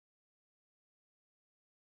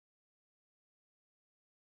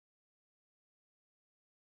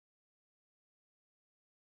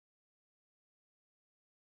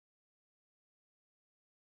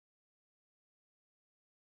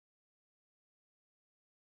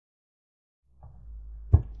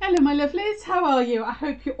Hello my lovelies, how are you? I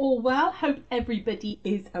hope you're all well. Hope everybody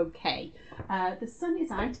is okay. The sun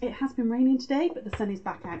is out. It has been raining today, but the sun is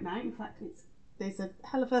back out now. In fact, there's a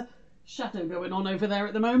hell of a shadow going on over there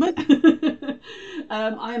at the moment.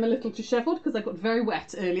 I am a little dishevelled because I got very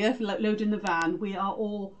wet earlier loading the van. We are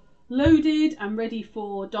all loaded and ready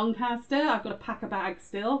for Doncaster. I've got to pack a bag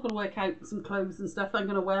still. I've got to work out some clothes and stuff I'm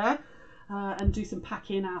going to wear and do some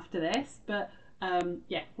packing after this. But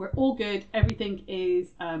yeah, we're all good. Everything is,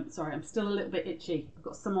 sorry, I'm still a little bit itchy. I've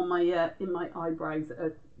got some on my, in my eyebrows that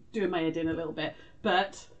are doing my head in a little bit,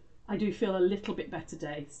 but I do feel a little bit better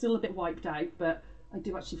today. Still a bit wiped out, but I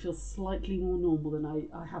do actually feel slightly more normal than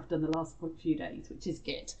I have done the last few days, which is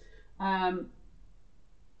good.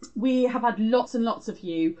 We have had lots and lots of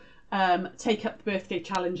you take up the birthday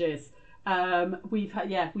challenges.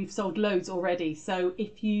 We've sold loads already. So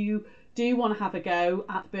if you do want to have a go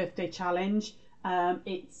at the birthday challenge,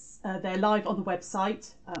 they're live on the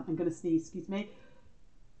website. I'm going to sneeze, excuse me.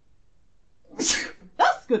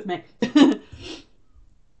 Excuse me.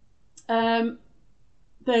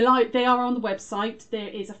 They are on the website. There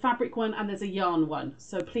is a fabric one and there's a yarn one.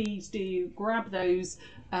 So please do grab those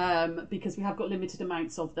because we have got limited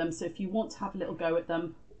amounts of them. So if you want to have a little go at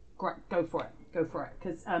them, go for it. Go for it,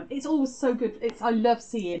 because it's always so good. I love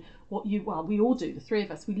seeing what we all do, the three of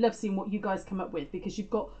us. We love seeing what you guys come up with, because you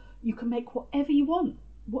can make whatever you want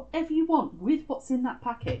with what's in that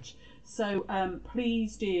package. So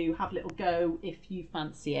please do have a little go if you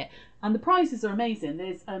fancy it. And the prizes are amazing.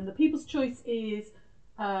 There's the People's Choice is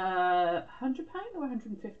 £100 or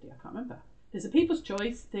 150, I can't remember. There's a People's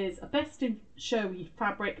Choice, there's a Best in Show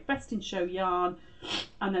fabric, Best in Show yarn,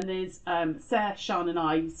 and then there's Sarah, Sean and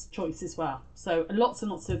I's choice as well. So lots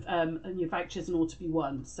and lots of your vouchers and all to be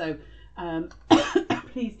won. So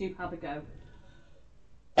please do have a go.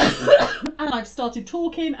 And I've started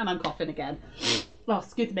talking and I'm coughing again. Oh,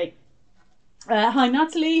 excuse me. Hi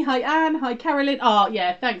Natalie, hi Anne, hi Carolyn. Oh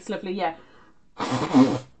yeah, thanks lovely, yeah.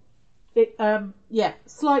 Yeah,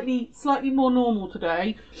 slightly more normal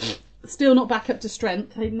today. Still not back up to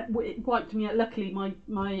strength. It wiped me out. Luckily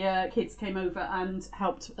my kids came over and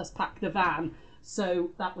helped us pack the van, so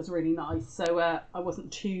that was really nice. So I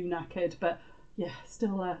wasn't too knackered, but yeah,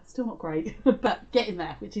 still not great, but getting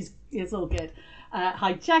there, which is all good.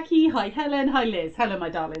 Hi Jackie, hi Helen, hi Liz. Hello my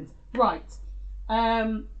darlings. Right,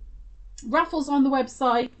 raffles on the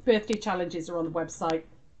website, birthday challenges are on the website.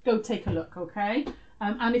 Go take a look, okay?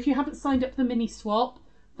 And if you haven't signed up for the mini swap,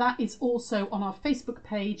 that is also on our Facebook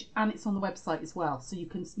page and it's on the website as well. So you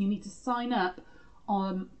need to sign up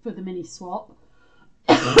for the mini swap.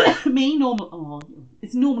 Me, normal. Oh,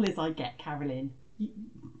 it's normal as I get, Carolyn.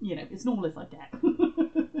 You know, it's normal as I get.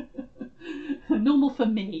 Normal for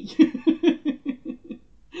me.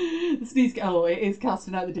 The sneeze. Oh, it is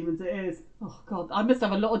casting out the demons. It is. Oh God, I must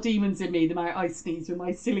have a lot of demons in me the amount I sneeze with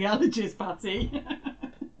my silly allergies, Patty.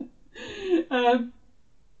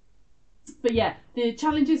 But yeah, the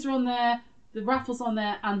challenges are on there, the raffles on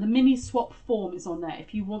there, and the mini swap form is on there.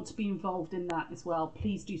 If you want to be involved in that as well,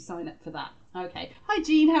 please do sign up for that. Okay. Hi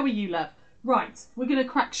Jean, how are you, love? Right, we're going to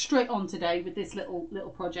crack straight on today with this little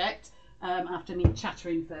project after me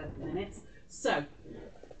chattering for minutes. So,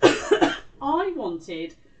 I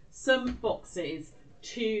wanted some boxes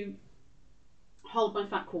to hold my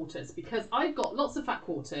fat quarters, because I've got lots of fat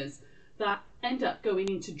quarters that end up going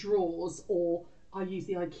into drawers, or I use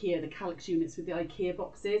the IKEA, the Calyx units with the IKEA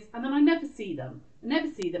boxes, and then I never see them.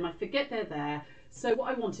 I forget they're there. So what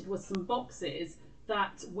I wanted was some boxes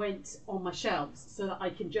that went on my shelves so that I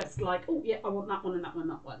can just like, oh yeah, I want that one and that one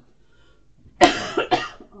and that one.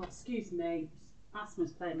 Oh, excuse me,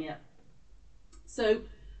 asthma's playing me up. So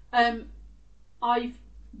I've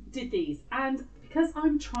did these, and because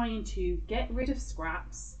I'm trying to get rid of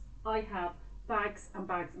scraps, I have bags and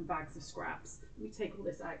bags and bags of scraps. Let me take all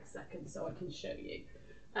this out a second so I can show you.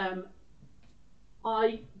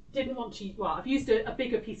 I didn't want to, well, I've used a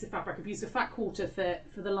bigger piece of fabric. I've used a fat quarter for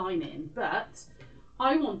the lining, but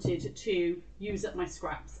I wanted to use up my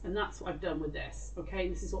scraps, and that's what I've done with this. Okay,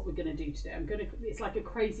 this is what we're going to do today. It's like a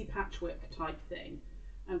crazy patchwork type thing.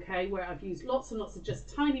 Okay, where I've used lots and lots of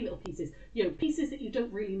just tiny little pieces, you know, pieces that you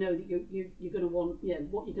don't really know that you're going to want, you know,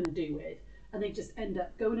 what you're going to do with, and they just end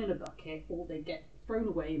up going in a bucket, or they get thrown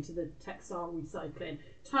away into the textile recycling.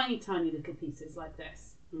 Tiny little pieces like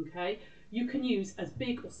this. Okay, you can use as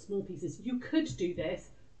big or small pieces. You could do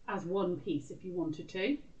this as one piece if you wanted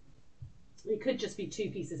to. It could just be 2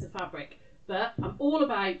 pieces of fabric, but I'm all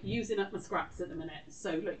about using up my scraps at the minute.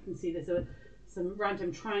 So look, you can see there's some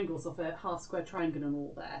random triangles of a half square triangle and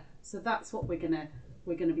all there. So that's what we're gonna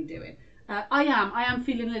be doing. I am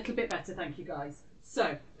feeling a little bit better, thank you guys.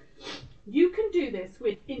 So You can do this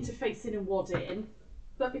with interfacing and wadding,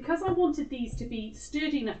 but because I wanted these to be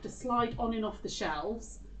sturdy enough to slide on and off the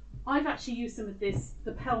shelves, I've actually used some of this,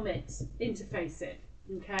 the pelmet interfacing,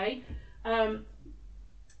 okay?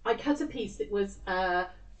 I cut a piece that was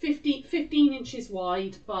 15 inches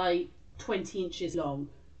wide by 20 inches long.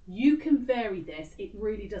 You can vary this, it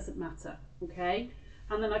really doesn't matter, okay?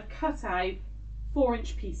 And then I've cut out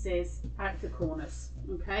 4-inch pieces out of the corners,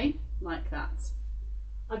 okay? Like that.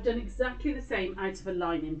 I've done exactly the same out of a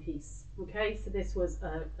lining piece, okay? So this was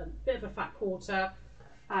a bit of a fat quarter,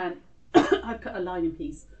 and I've cut a lining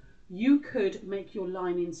piece. You could make your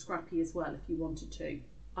lining scrappy as well if you wanted to.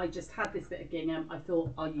 I just had this bit of gingham. I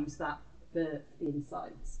thought I'll use that for the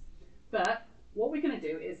insides. But what we're going to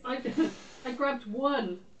do is I grabbed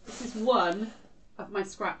one. This is one of my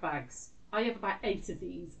scrap bags. I have about 8 of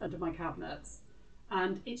these under my cabinets,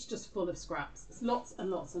 and it's just full of scraps. It's lots and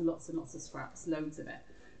lots and lots and lots of scraps, loads of it.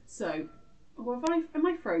 So, well, am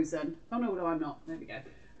I frozen? Oh no, I'm not. There we go.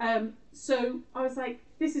 So I was like,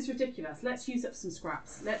 this is ridiculous. Let's use up some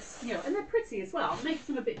scraps. Let's, you know, and they're pretty as well. Make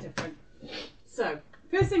them a bit different. So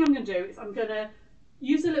first thing I'm going to do is I'm going to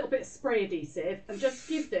use a little bit of spray adhesive and just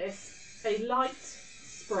give this a light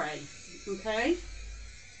spray. Okay,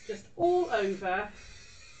 just all over.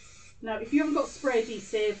 Now, if you haven't got spray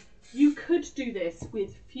adhesive, you could do this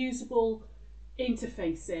with fusible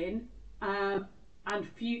interfacing and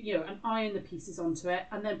iron the pieces onto it,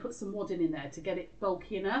 and then put some wadding in there to get it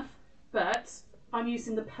bulky enough. But I'm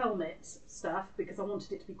using the pelmet stuff because I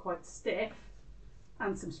wanted it to be quite stiff,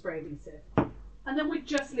 and some spray adhesive. And then we're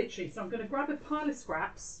just literally, so I'm going to grab a pile of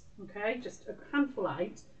scraps, okay, just a handful out,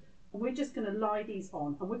 and we're just going to lie these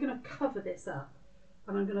on, and we're going to cover this up,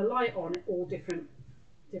 and I'm going to lie it on in all different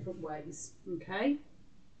ways, okay.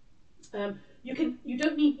 You can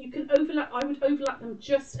overlap. I would overlap them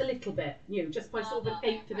just a little bit, you know, just by sort of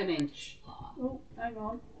 1/8 of an inch. Oh, hang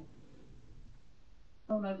on.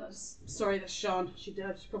 Oh no, that's Sean. She's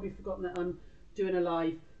probably forgotten that I'm doing a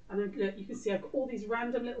live. And then look, you can see I've got all these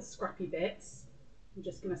random little scrappy bits. I'm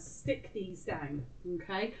just going to stick these down,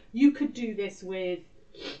 okay? You could do this with,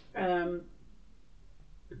 I'm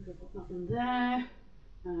going to put that one there.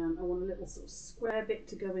 I want a little sort of square bit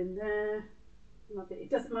to go in there. It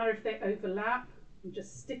doesn't matter if they overlap. I'm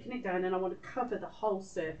just sticking it down, and I want to cover the whole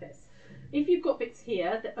surface. If you've got bits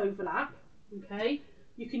here that overlap, okay,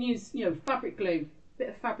 you can use, you know, fabric glue, a bit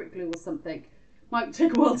of fabric glue or something. Might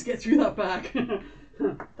take a while to get through that bag.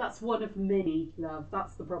 That's one of many, love.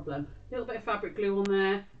 That's the problem. A little bit of fabric glue on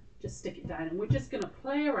there. Just stick it down, and we're just going to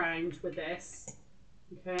play around with this.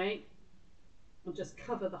 Okay, I'll just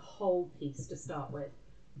cover the whole piece to start with.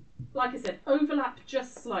 Like I said, overlap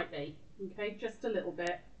just slightly. Okay, just a little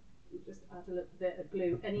bit. Just add a little bit of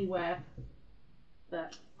glue anywhere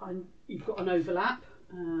that you've got an overlap.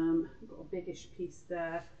 I've got a biggish piece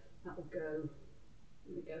there. That'll go.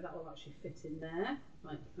 There we go. That will actually fit in there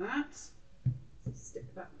like that. So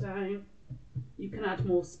stick that down. You can add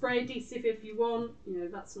more spray adhesive if you want. You know,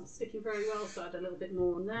 that's not sticking very well, so add a little bit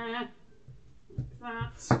more on there. Like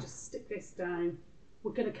that. Just stick this down.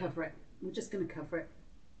 We're going to cover it. We're just going to cover it.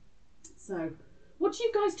 So, what do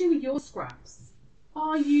you guys do with your scraps?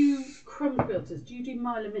 Are you crumb quilters? Do you do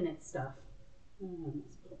mile a minute stuff?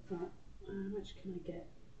 Let's put that. How much can I get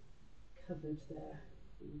covered there?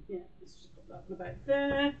 Yeah, let's just put that about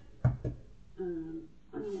there. And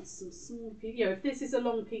that's some small piece. You know, if this is a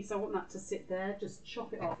long piece, I want that to sit there. Just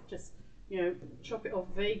chop it off. Just, you know, chop it off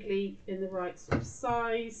vaguely in the right sort of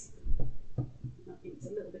size. That needs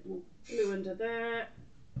a little bit more glue under there.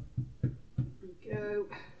 There we go.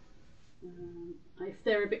 If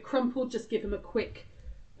they're a bit crumpled, just give them a quick.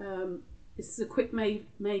 This is a quick make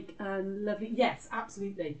and lovely. Yes,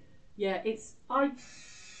 absolutely. Yeah,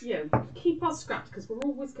 you know, keep our scraps because we're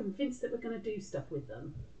always convinced that we're going to do stuff with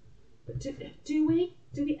them. But do we?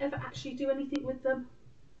 Do we ever actually do anything with them?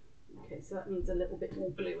 Okay, so that needs a little bit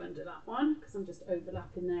more glue under that one because I'm just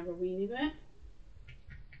overlapping there a weeny bit.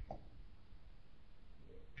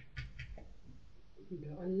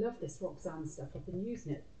 I love this Roxanne stuff. I've been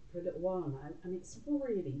using it for a little while now, and it's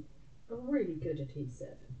really a really good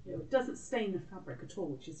adhesive. You know, it doesn't stain the fabric at all,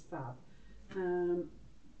 which is fab.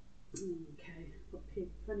 Okay, got a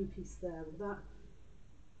funny piece there with that.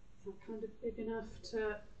 Is that kind of big enough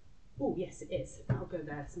to? Oh yes, it is. That'll go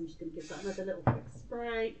there. So I'm just going to give that another little quick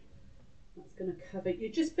spray. That's going to cover it.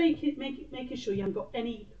 You're just making sure you haven't got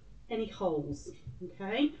any holes.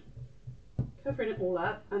 Okay, covering it all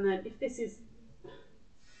up, and then if this is.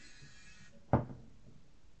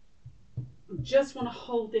 Just want to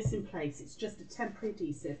hold this in place. It's just a temporary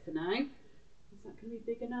adhesive for now. Is that going to be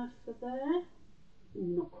big enough for there?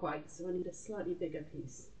 Not quite, so I need a slightly bigger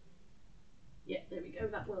piece. Yeah, there we go,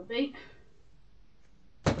 that will be.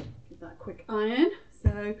 Give that a quick iron.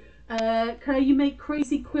 So, Claire, you make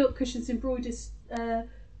crazy quilt cushions embroidered the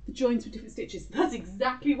joins with different stitches. That's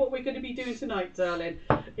exactly what we're going to be doing tonight, darling.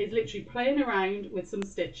 Is literally playing around with some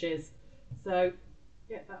stitches. So,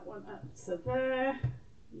 get that one up to there.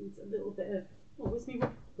 Needs a little bit of, oh,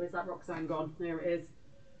 where's that Roxanne gone? There it is.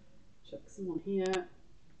 Chuck some on here.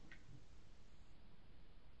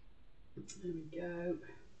 There we go.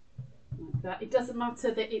 Like that. It doesn't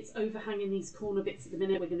matter that it's overhanging these corner bits at the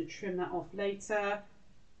minute. We're going to trim that off later.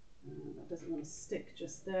 That doesn't want to stick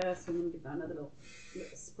just there, so I'm going to give that another little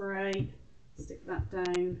spray. Stick that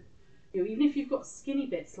down. You know, even if you've got skinny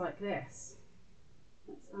bits like this,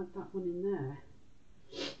 let's add that one in there.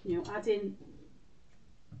 You know, add in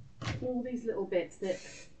all these little bits that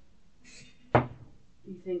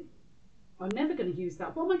you think, I'm never going to use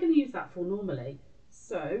that. What am I going to use that for normally?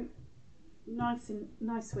 So,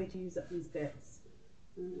 nice way to use up these bits.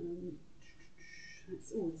 Oh,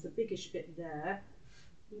 there's a biggish bit there.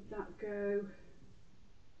 Would that go?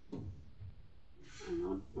 Hang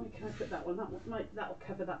on, where can I put that one? That'll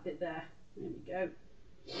cover that bit there. There we go.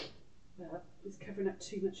 It's covering up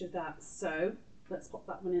too much of that. So let's pop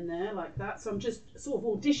that one in there like that. So I'm just sort of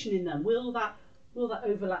auditioning them. Will that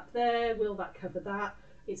overlap there? Will that cover that?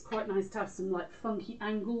 It's quite nice to have some like funky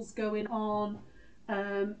angles going on.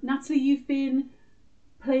 Natalie, you've been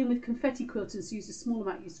playing with confetti quilters, use a small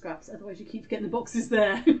amount of scraps, otherwise you keep getting the boxes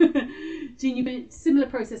there. Jean, you've been similar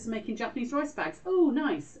process of making Japanese rice bags. Oh,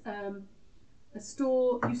 nice. You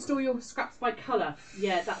store your scraps by colour.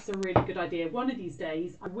 Yeah, that's a really good idea. One of these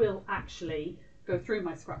days I will actually go through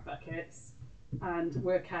my scrap buckets and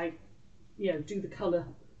work out, you know, do the colours,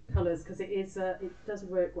 because it does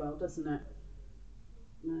work well, doesn't it?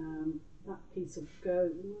 That piece will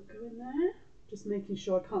go in there. Just making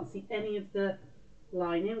sure I can't see any of the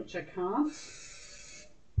lining, which I can't.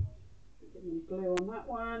 Get some glue on that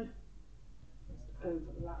one. Just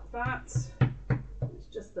overlap that. It's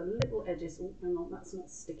just the little edges. Oh, hang on, that's not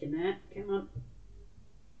sticking there. Come on.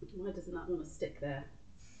 Why doesn't that want to stick there?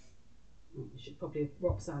 Oh, we should probably have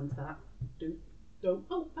Roxanne's that. Don't.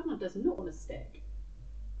 Oh, that one does not want to stick.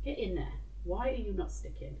 Get in there. Why are you not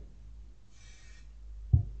sticking?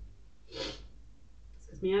 It's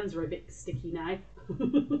because my hands are a bit sticky now.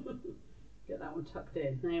 Get that one tucked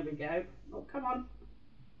in. There we go. Oh, come on.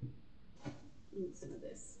 Need some of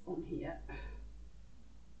this on here.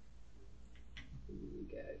 There we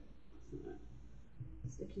go. So,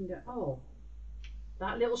 sticking down. Oh,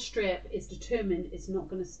 that little strip is determined it's not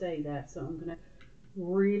going to stay there. So I'm going to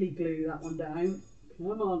really glue that one down.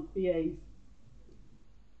 Come on, behave.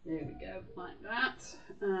 There we go, like that.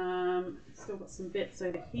 Still got some bits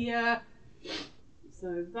over here.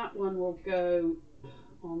 So that one will go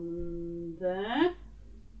on there.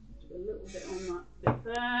 Do a little bit on that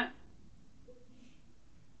bit there.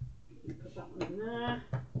 Put that one in there.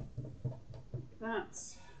 Like that.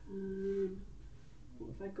 What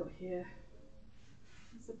have I got here?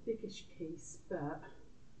 It's a biggish piece, but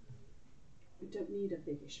I don't need a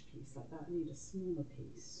biggish piece like that. I need a smaller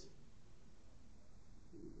piece.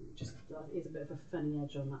 Just that is a bit of a funny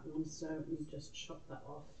edge on that one, so let me just chop that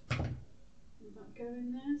off. Will that go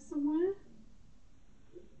in there somewhere?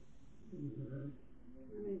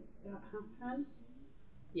 Make that happen.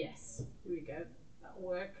 Yes, here we go. That'll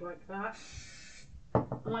work like that.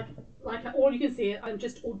 And like all you can see, I'm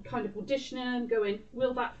just kind of auditioning, going,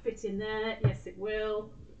 will that fit in there? Yes, it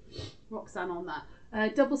will. Roxanne on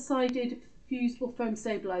that. Double-sided fusible foam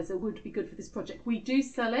stabilizer would be good for this project. We do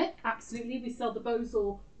sell it, absolutely. We sell the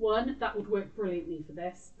Bozor one. That would work brilliantly for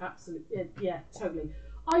this. Absolutely, yeah, totally.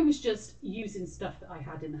 I was just using stuff that I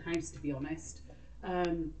had in the house, to be honest.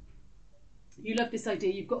 You love this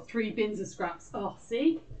idea. You've got 3 bins of scraps. Oh,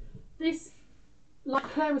 see? This, like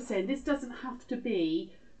Claire was saying, this doesn't have to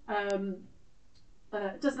be a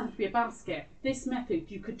basket. This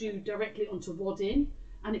method you could do directly onto wadding,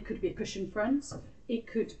 and it could be a cushion front. It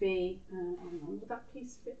could be, hang on, will that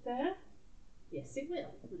piece fit there? Yes, it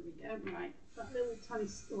will. There we go. Right, that little tiny,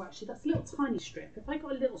 oh, actually, that's a little tiny strip. If I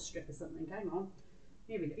got a little strip or something, hang on.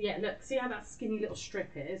 Here we go. Yeah, look, see how that skinny little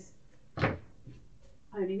strip is?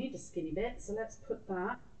 I only need a skinny bit, so let's put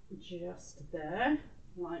that just there,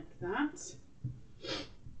 like that.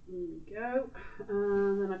 There we go.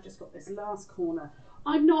 And then I've just got this last corner.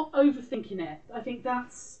 I'm not overthinking it. I think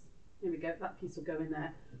that's, there we go, that piece will go in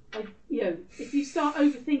there. You know, if you start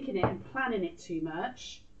overthinking it and planning it too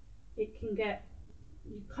much, it can get,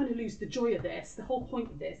 you kind of lose the joy of this. The whole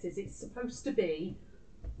point of this is it's supposed to be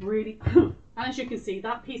really, as you can see,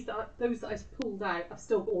 that piece, those that I've pulled out, I've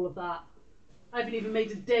still got all of that. I haven't even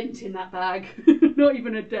made a dent in that bag, not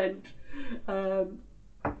even a dent.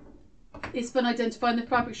 It's fun identifying the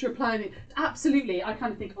fabrics you're applying it. Absolutely, I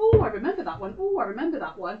kind of think, oh, I remember that one. Oh, I remember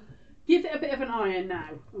that one. Give it a bit of an iron now,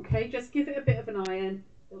 okay? Just give it a bit of an iron.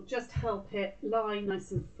 It'll just help it lie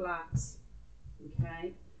nice and flat,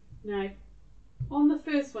 okay? Now, on the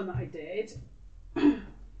first one that I did,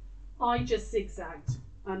 I just zigzagged,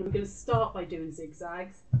 and we're going to start by doing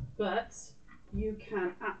zigzags, but you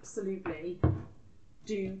can absolutely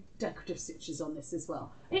do decorative stitches on this as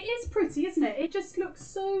well. It is pretty, isn't it? It just looks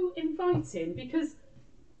so inviting because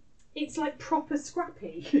it's like proper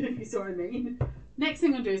scrappy, if you see what I mean. Next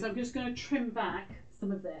thing I'll do is I'm just going to trim back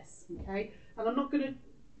some of this, okay? And I'm not going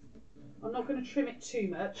to trim it too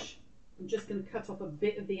much. I'm just going to cut off a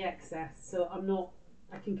bit of the excess so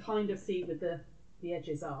I can kind of see where the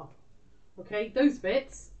edges are. Okay, those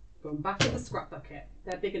bits going back in the scrap bucket.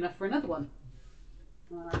 They're big enough for another one.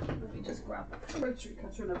 Let me just grab a rotary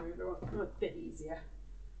cutter and a bit easier.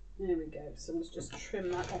 There we go. So let's just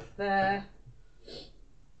trim that off there.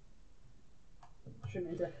 Trim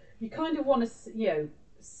it. You kind of want to,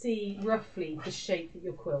 see roughly the shape that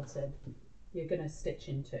you're going to stitch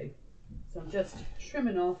into. So I'm just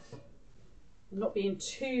trimming off. I'm not being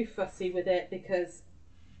too fussy with it because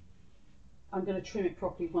I'm going to trim it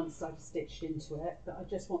properly once I've stitched into it. But I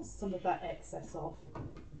just want some of that excess off.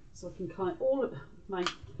 So I can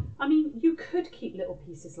I mean, you could keep little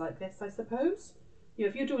pieces like this, I suppose.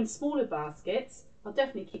 If you're doing smaller baskets, I'll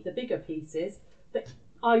definitely keep the bigger pieces, but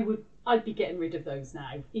I'd be getting rid of those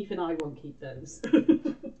now. Even I won't keep those. There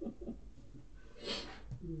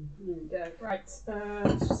we go. Right,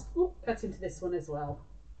 let's just cut into this one as well.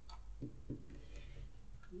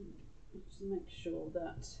 Just make sure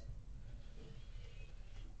that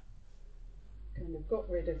kind of got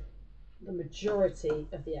rid of the majority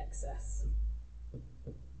of the excess.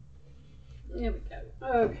 There we go.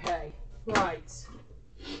 Okay, right.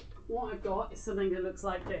 What I've got is something that looks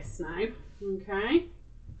like this now. Okay,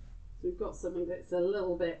 so we've got something that's a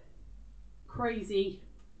little bit crazy,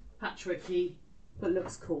 patchworky, but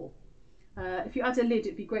looks cool. If you add a lid,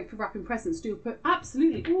 it'd be great for wrapping presents.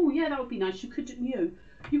 Absolutely. Oh yeah, that would be nice. You could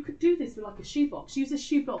do this with like a shoebox. Use a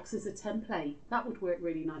shoebox as a template. That would work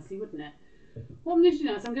really nicely, wouldn't it? What I'm going to do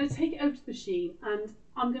now is I'm going to take it over to the machine and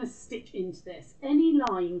I'm going to stitch into this. Any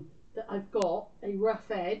line that I've got a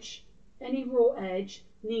rough edge, any raw edge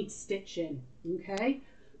needs stitching, okay?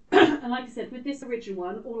 And like I said, with this original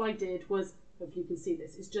one, all I did was, hopefully you can see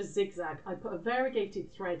this, it's just zigzag. I put a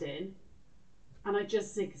variegated thread in and I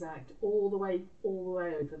just zigzagged all the way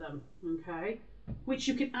over them, okay? Which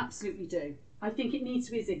you can absolutely do. I think it needs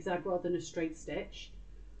to be a zigzag rather than a straight stitch,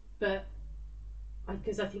 but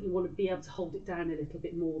because I think you want to be able to hold it down a little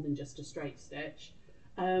bit more than just a straight stitch.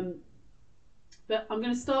 But I'm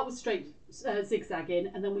going to start with straight zigzagging,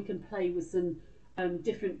 and then we can play with some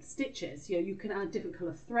different stitches. You can add different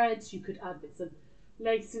colour threads, you could add bits of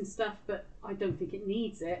lace and stuff, but I don't think it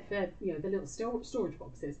needs it. They're the little storage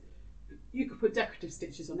boxes. You could put decorative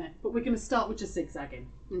stitches on it, but we're going to start with just zigzagging.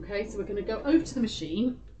 Okay, so we're going to go over to the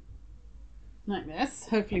machine like this.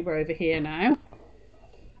 Hopefully we're over here now.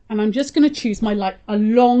 And I'm just going to choose a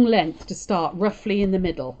long length to start roughly in the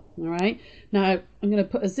middle. All right. Now I'm going to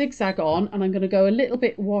put a zigzag on and I'm going to go a little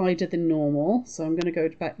bit wider than normal. So I'm going to go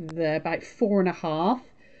back there, about 4.5.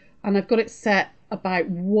 And I've got it set about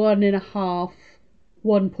 1.5,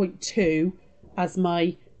 1.2 as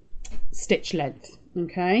my stitch length.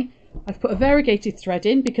 Okay. I've put a variegated thread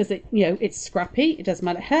in because it's scrappy. It doesn't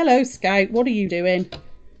matter. Hello, Scout. What are you doing?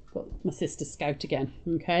 Got my sister Scout again.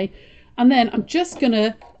 Okay. And then I'm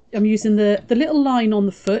using the little line on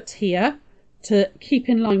the foot here to keep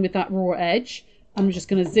in line with that raw edge. I'm just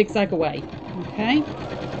going to zigzag away, okay?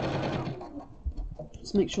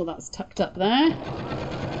 Just make sure that's tucked up there.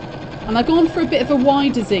 And I've gone for a bit of a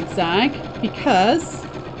wider zigzag because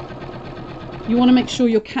you want to make sure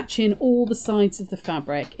you're catching all the sides of the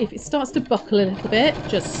fabric. If it starts to buckle a little bit,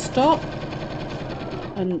 just stop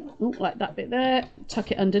and like that bit there,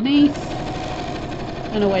 tuck it underneath,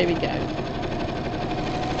 and away we go.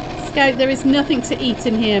 Scout, there is nothing to eat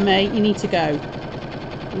in here, mate. You need to go.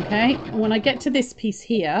 Okay, and when I get to this piece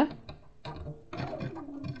here,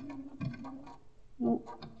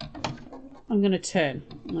 I'm going to turn.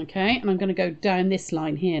 Okay, and I'm going to go down this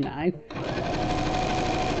line here now.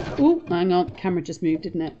 Oh, hang on. Camera just moved,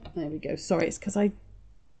 didn't it? There we go. Sorry, it's because I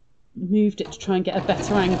moved it to try and get a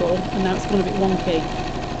better angle, and now it's gone a bit wonky.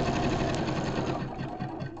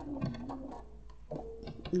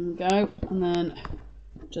 There we go, and then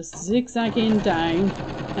just zigzagging down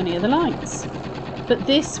any of the lines. But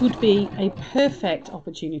this would be a perfect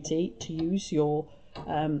opportunity to use your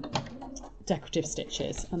decorative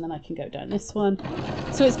stitches, and then I can go down this one.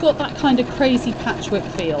 So it's got that kind of crazy patchwork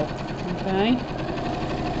feel. Okay,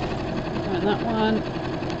 and that one.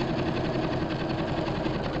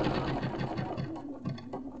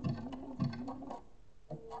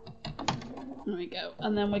 There we go,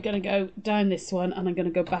 and then we're going to go down this one, and I'm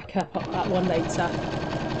going to go back up that one later.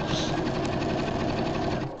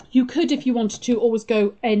 You could, if you wanted to, always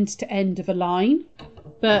go end to end of a line,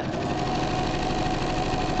 but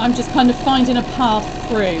I'm just kind of finding a path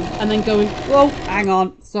through and then going, whoa, hang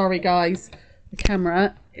on, sorry guys, the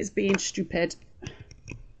camera is being stupid.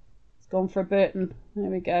 It's gone for a Burton. There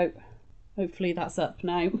we go. Hopefully that's up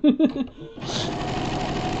now. Okay,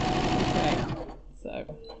 so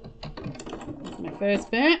that's my first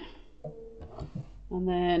bit. And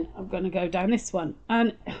then I'm going to go down this one.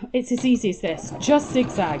 And it's as easy as this. Just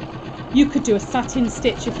zigzag. You could do a satin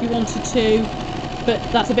stitch if you wanted to, but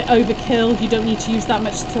that's a bit overkill. You don't need to use that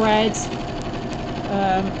much thread.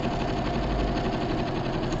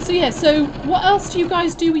 So yeah, so what else do you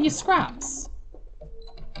guys do with your scraps?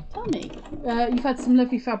 Tell me. You've had some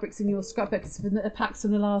lovely fabrics in your scrap packs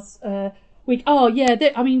from the last week. Oh yeah,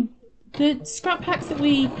 I mean, the scrap packs that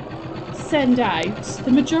we send out,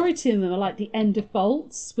 the majority of them are like the end of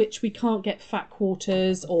bolts, which we can't get fat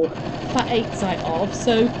quarters or fat eighths out of,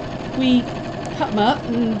 so we cut them up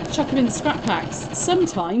and chuck them in the scrap packs.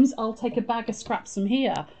 Sometimes I'll take a bag of scraps from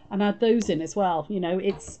here and add those in as well. You know,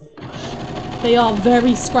 they are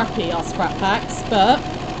very scrappy, our scrap packs, but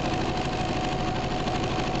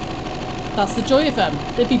that's the joy of them.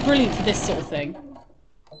 They'd be brilliant for this sort of thing.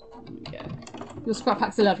 There we go. Your scrap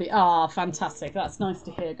packs are lovely. Ah, fantastic. That's nice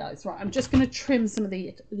to hear, guys. Right, I'm just going to trim some of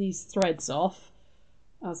these threads off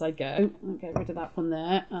as I go. I'll get rid of that one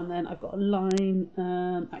there. And then I've got a line.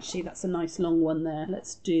 Actually, that's a nice long one there.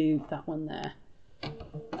 Let's do that one there.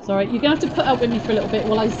 Sorry, you're going to have to put up with me for a little bit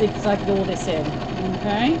while I zigzag all this in.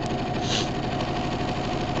 Okay.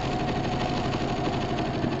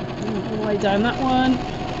 All the way down that one.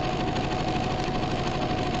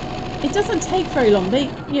 It doesn't take very long.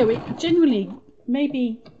 It genuinely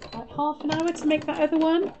maybe like half an hour to make that other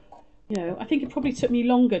one. You know, I think it probably took me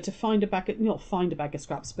longer to find a bag of, not find a bag of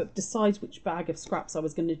scraps, but decide which bag of scraps I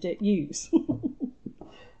was going to use.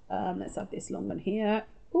 Let's have this long one here.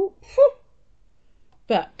 Ooh.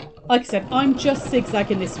 But like I said, I'm just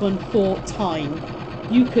zigzagging this one for time.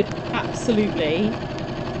 You could absolutely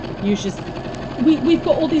use just. We've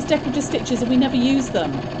got all these decorative stitches and we never use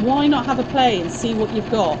them. Why not have a play and see what you've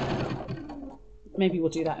got? Maybe we'll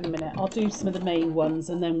do that in a minute. I'll do some of the main ones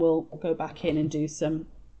and then we'll go back in and do some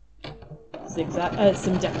zigzag,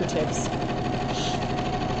 some decoratives.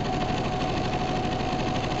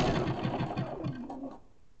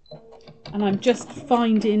 And I'm just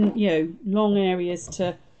finding, you know, long areas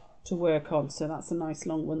to work on. So that's a nice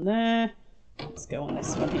long one there. Let's go on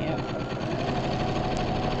this one here.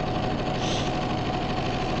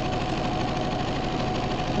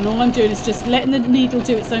 And all I'm doing is just letting the needle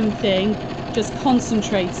do its own thing, just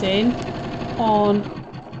concentrating on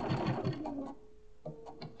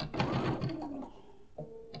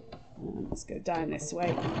let's go down this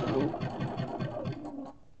way.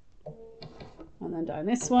 And then down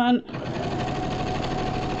this one.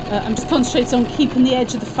 I'm just concentrating on keeping the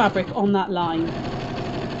edge of the fabric on that line.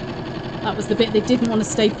 That was the bit they didn't want to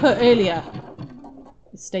stay put earlier.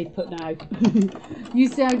 Stayed put now.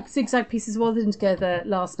 Used the zigzag pieces welded together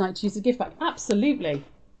last night to use a gift bag. Absolutely,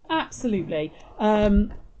 absolutely.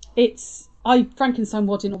 I Frankenstein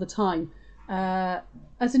wadding all the time.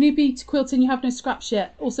 As a newbie to quilting, you have no scraps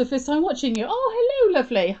yet. Also, first time watching you. Oh, hello,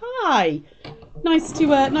 lovely. Hi. Nice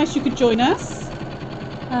you could join us.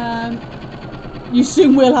 You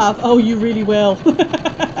soon will have. Oh, you really will.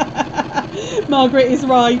 Margaret is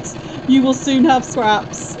right. You will soon have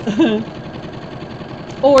scraps.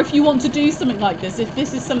 Or if you want to do something like this, if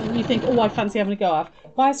this is something you think, oh, I fancy having a go at,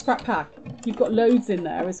 buy a scrap pack. You've got loads in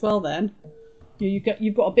there as well. Then you've got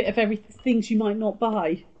a bit of everything, things you might not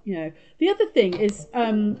buy. You know. The other thing is,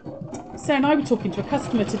 Sarah and I were talking to a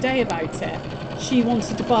customer today about it. She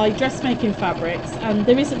wanted to buy dressmaking fabrics, and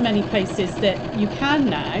there isn't many places that you can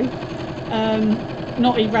now.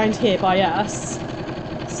 Not around here by us.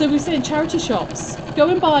 So we said charity shops. Go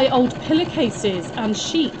and buy old pillowcases and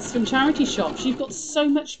sheets from charity shops. You've got so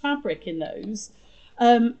much fabric in those,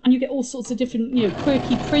 and you get all sorts of different, you know,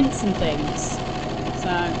 quirky prints and things. So,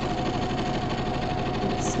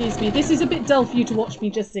 excuse me. This is a bit dull for you to watch me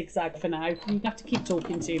just zigzag for now. You have to keep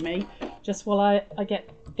talking to me just while I get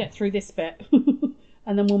through this bit,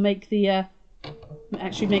 and then we'll make the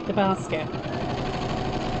actually make the basket.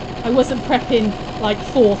 I wasn't prepping like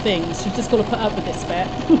 4 things. You've just got to put up with this bit.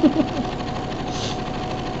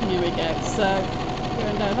 Here we go. So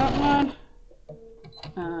going down that one.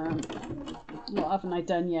 What haven't I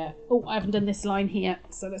done yet? Oh, I haven't done this line here.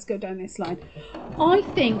 So let's go down this line. I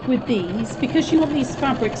think with these, because you want these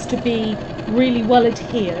fabrics to be really well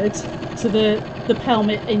adhered to the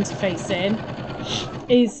pelmet interfacing,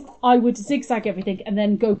 is I would zigzag everything and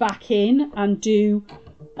then go back in and do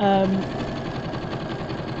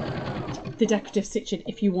the decorative stitching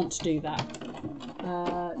if you want to do that.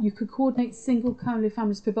 You could coordinate single family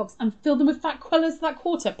families per box and fill them with fat colours that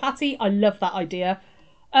quarter. Patty, I love that idea.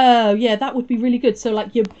 Oh yeah, that would be really good. So like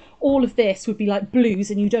all of this would be like blues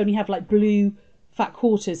and you'd only have like blue fat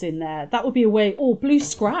quarters in there. That would be a way. Or blue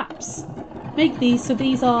scraps. Make these so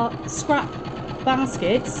these are scrap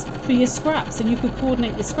baskets for your scraps, and you could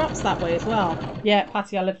coordinate your scraps that way as well. Yeah,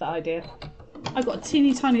 Patty, I love that idea. I've got a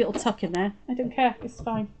teeny tiny little tuck in there. I don't care, it's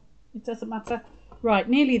fine. It doesn't matter. Right,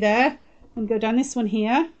 nearly there. I'm going to go down this one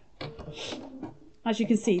here. As you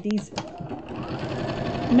can see, these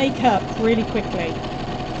make up really quickly.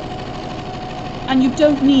 And you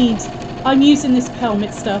don't need... I'm using this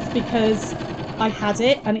pelmet stuff because I had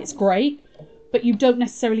it and it's great, but you don't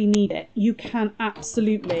necessarily need it. You can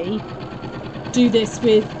absolutely do this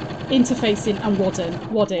with interfacing and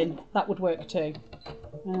wadding. That would work too.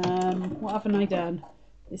 What haven't I done?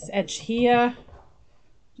 This edge here.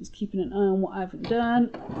 Just keeping an eye on what I haven't done.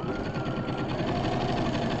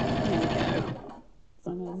 There we go.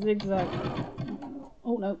 So I'm going to zigzag.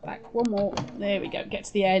 Oh no, back one more. There we go. Get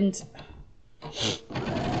to the end.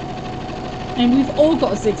 And we've all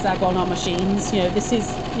got a zigzag on our machines. You know, this is,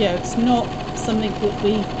 you know, it's not something that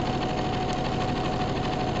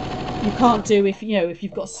you can't do if, you know, if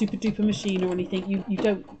you've got a super duper machine or anything. You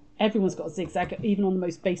don't. Everyone's got a zigzag, even on the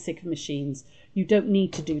most basic machines. You don't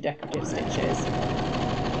need to do decorative stitches.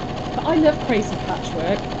 But I love crazy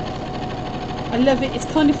patchwork. I love it. It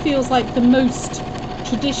kind of feels like the most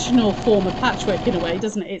traditional form of patchwork in a way,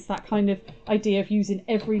 doesn't it? It's that kind of idea of using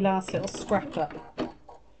every last little scrap up.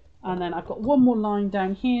 And then I've got one more line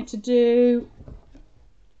down here to do.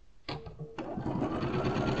 There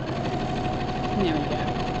we go.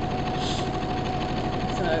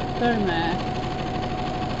 So going there.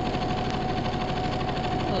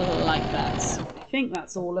 Like that. I think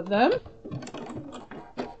that's all of them.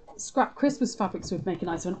 Scrap Christmas fabrics would make a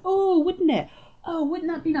nice one. Oh, wouldn't it? Oh,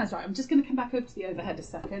 wouldn't that be nice? Right, I'm just going to come back over to the overhead a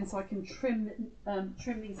second so I can trim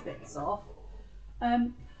these bits off.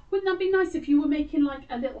 Wouldn't that be nice if you were making like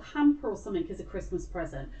a little hamper or something as a Christmas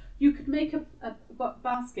present? You could make a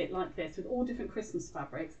basket like this with all different Christmas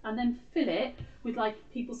fabrics and then fill it with like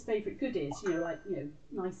people's favourite goodies, you know, like, you know,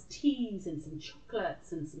 nice teas and some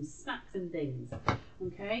chocolates and some snacks and things.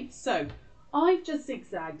 Okay, so I've just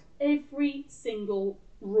zigzagged every single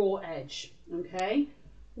raw edge. Okay,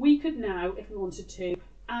 we could now, if we wanted to,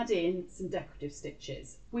 add in some decorative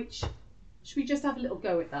stitches, which, should we just have a little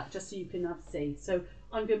go at that just so you can see? So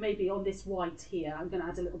I'm going to maybe on this white here, I'm going to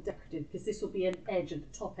add a little decorative, because this will be an edge at the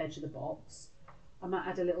top edge of the box. I might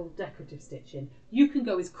add a little decorative stitch in. You can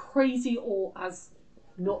go as crazy or as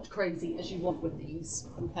not crazy as you want with these.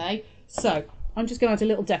 Okay, so I'm just going to add a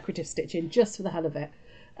little decorative stitch in just for the hell of it.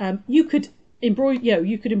 You could embroider, you know,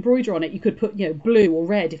 you could embroider on it. You could put, you know, blue or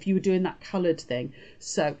red if you were doing that coloured thing.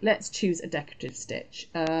 So let's choose a decorative stitch.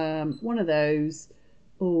 One of those.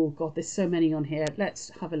 Oh God, there's so many on here.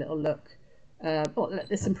 Let's have a little look. Oh,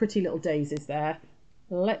 there's some pretty little daisies there.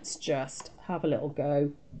 Let's just have a little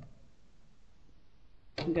go.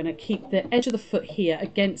 I'm going to keep the edge of the foot here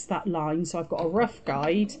against that line, so I've got a rough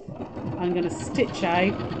guide. I'm going to stitch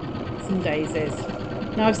out some daisies.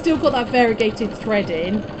 Now I've still got that variegated thread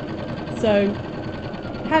in, so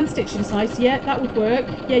hand stitching is nice. Yeah, that would work.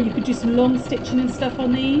 Yeah, you could do some long stitching and stuff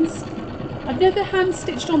on these. I've never hand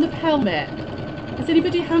stitched on the pelmet. Has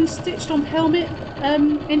anybody hand stitched on pelmet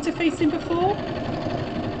interfacing before?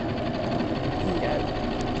 There we go.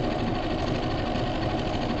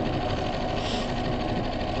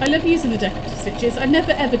 I love using the decorative stitches. I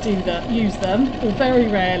never ever use them, or very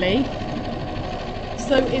rarely.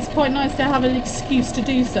 So it's quite nice to have an excuse to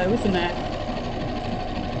do so, isn't it?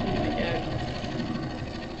 There we go.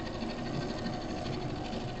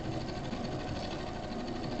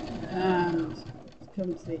 And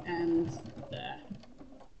come to the end there.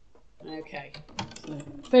 Okay. So,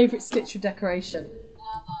 favourite stitch of decoration?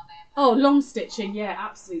 Oh, long stitching. Yeah,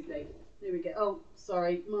 absolutely. There we go. Oh,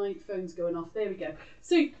 sorry, my phone's going off. There we go.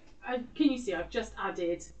 So, can you see I've just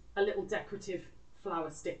added a little decorative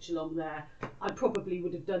flower stitch along there. I probably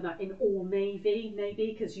would have done that in all navy,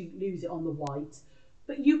 maybe, because you lose it on the white.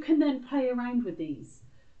 But you can then play around with these.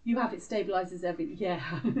 You have it stabilises everything. Yeah.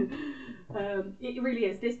 It really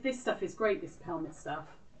is. This stuff is great, this pelmet stuff.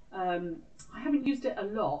 I haven't used it a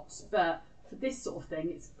lot, but for this sort of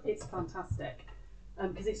thing, it's fantastic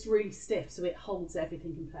because it's really stiff, so it holds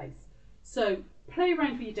everything in place. So play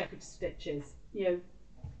around with your decorative stitches. You know,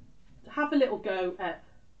 have a little go at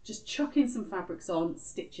just chucking some fabrics on,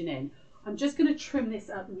 stitching in. I'm just going to trim this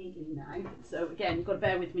up neatly now. So again, you've got to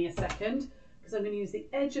bear with me a second because I'm going to use the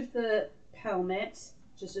edge of the pelmet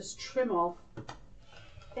to just trim off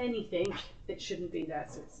anything that shouldn't be there,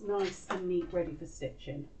 so it's nice and neat, ready for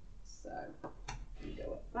stitching. So we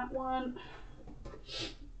go up that one,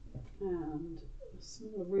 and a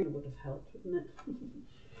smaller ruler would have helped, wouldn't it?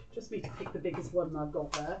 Just need to pick the biggest one I've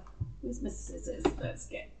got there. Where's my scissors? Let's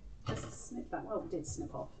just snip that one. Oh, we did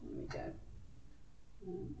snip off. There we go.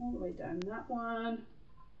 All the way down that one,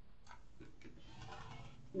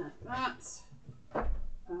 like that,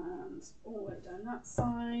 and all the way down that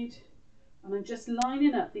side. And I'm just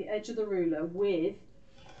lining up the edge of the ruler with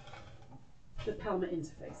the pelmet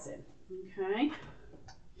interfacing. Okay,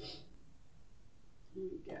 here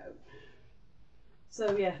we go.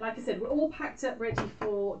 So yeah, like I said, we're all packed up ready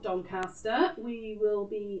for Doncaster. We will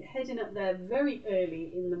be heading up there very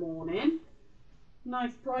early in the morning.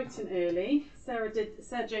 Nice, bright and early. Sarah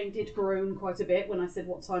Jane did groan quite a bit when I said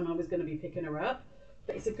what time I was going to be picking her up.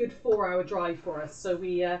 But it's a good 4-hour drive for us, so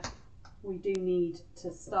we do need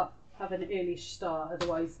to have an early-ish start,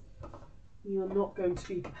 otherwise you're not going to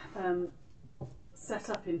be set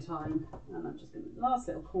up in time. And I'm just going to last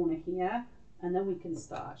little corner here, and then we can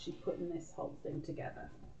start actually putting this whole thing together.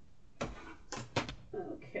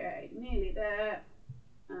 Okay, nearly there,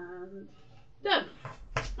 and done.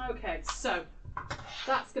 Okay, so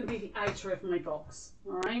that's going to be the outer of my box.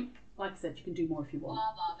 All right, like I said, you can do more if you want.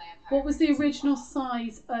 What was the original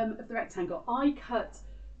size of the rectangle? I cut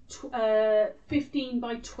 15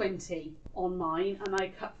 by 20 on mine, and I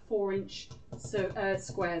cut 4-inch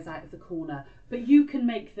squares out of the corner. But you can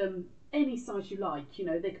make them any size you like. You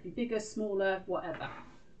know, they could be bigger, smaller, whatever.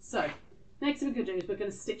 So next thing we're going to do is we're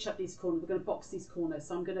going to stitch up these corners. We're going to box these corners.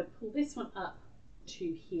 So I'm going to pull this one up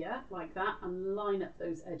to here like that and line up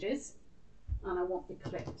those edges. And I want the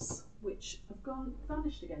clips, which have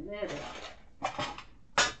vanished again. There they are.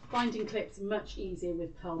 Binding clips much easier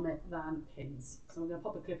with pelmet than pins. So I'm going to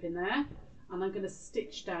pop a clip in there, and I'm going to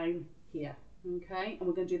stitch down here. Okay, and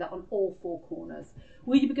we're going to do that on all 4 corners.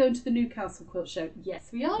 Will you be going to the Newcastle Quilt Show?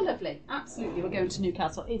 Yes, we are, lovely. Absolutely, we're going to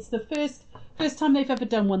Newcastle. It's the first time they've ever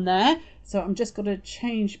done one there. So I'm just going to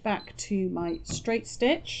change back to my straight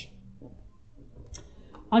stitch.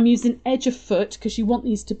 I'm using edge of foot because you want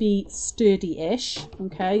these to be sturdy-ish.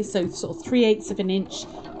 Okay, so sort of 3/8 of an inch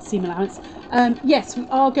seam allowance. Yes, we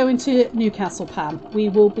are going to Newcastle, Pam. We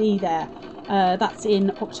will be there. That's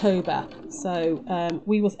in October. So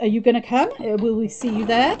we will. Are you going to come? Will we see you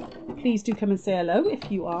there? Please do come and say hello if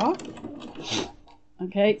you are.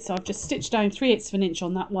 Okay, so I've just stitched down 3/8 of an inch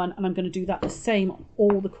on that one, and I'm going to do that the same on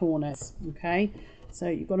all the corners. Okay, so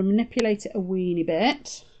you've got to manipulate it a weeny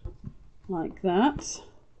bit like that.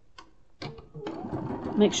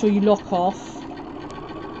 Make sure you lock off.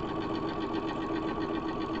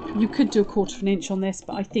 You could do 1/4 of an inch on this,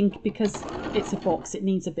 but I think because it's a box, it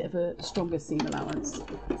needs a bit of a stronger seam allowance.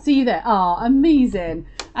 See you there. Ah, amazing.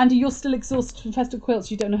 Andy, you're still exhausted from Festive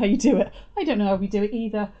Quilts. You don't know how you do it. I don't know how we do it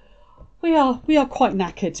either. We are quite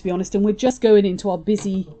knackered, to be honest, and we're just going into our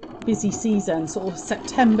busy season. Sort of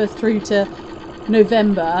September through to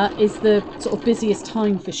November is the sort of busiest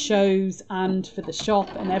time for shows and for the shop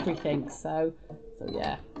and everything. So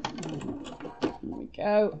yeah, there we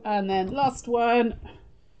go. And then last one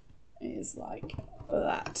is like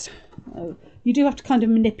that. You do have to kind of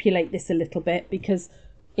manipulate this a little bit because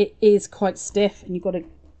it is quite stiff, and you've got to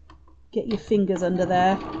get your fingers under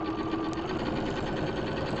there.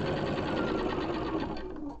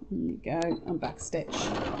 There you go, and back stitch.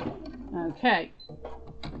 Okay.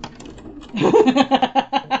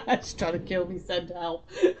 She's trying to kill me, send help.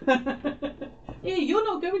 Here, you're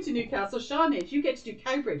not going to Newcastle, Sharnish. You get to do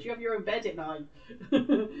Cowbridge. You have your own bed at night.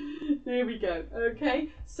 There we go. Okay,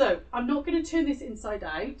 so I'm not going to turn this inside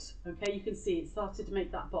out. Okay, you can see it started to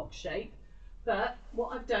make that box shape. But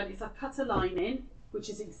what I've done is I've cut a line in, which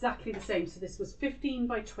is exactly the same. So this was 15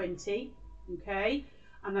 by 20. Okay,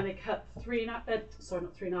 and then I cut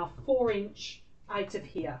 4-inch out of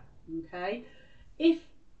here. Okay,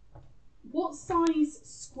 what size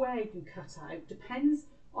square you cut out depends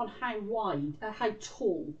on how wide, how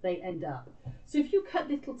tall they end up. So if you cut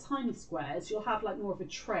little tiny squares, you'll have like more of a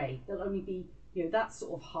tray. They'll only be, you know, that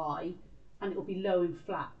sort of high, and it'll be low and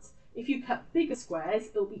flat. If you cut bigger squares,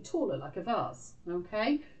 it'll be taller, like a vase.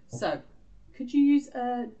 Okay, so could you use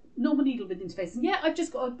a normal needle with interface? And yeah, I've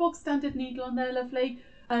just got a bog standard needle on there, lovely.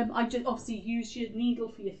 I just obviously use your needle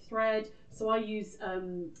for your thread. So I use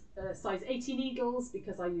size 80 needles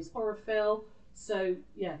because I use Aurifil. So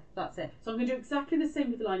yeah, that's it. So I'm going to do exactly the same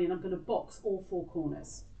with the lining. I'm going to box all 4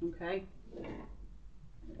 corners. Okay.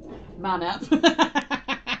 Man up.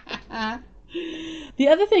 The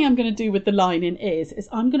other thing I'm going to do with the lining is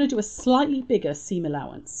I'm going to do a slightly bigger seam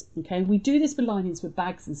allowance. Okay, we do this with linings with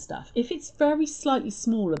bags and stuff. If it's very slightly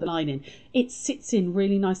smaller than lining, it sits in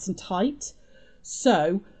really nice and tight.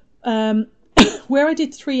 So where I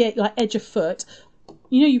did 3/8, like edge of foot,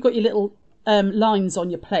 you know, you've got your little lines on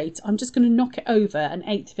your plate. I'm just going to knock it over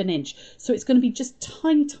 1/8 of an inch. So it's going to be just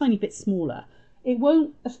tiny bit smaller. It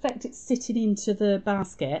won't affect it sitting into the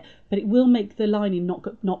basket, but it will make the lining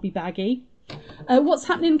not be baggy. What's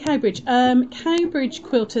happening in Cowbridge? Cowbridge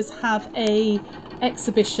quilters have a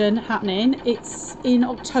exhibition happening. It's in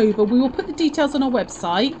October. We will put the details on our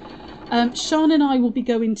website. Sean and I will be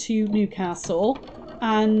going to Newcastle,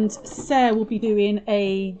 and Sarah will be doing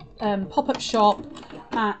a pop-up shop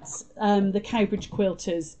at the Cowbridge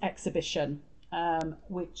Quilters exhibition.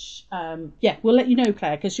 Which yeah, we'll let you know,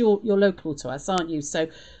 Claire, because you're local to us, aren't you? So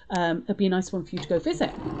it'll be a nice one for you to go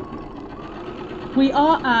visit. We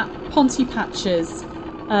are at Ponty Patches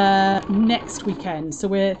next weekend, so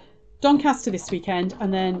we're Doncaster this weekend,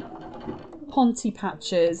 and then Ponty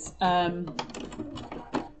Patches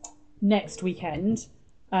next weekend,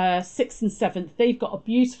 6th and 7th. They've got a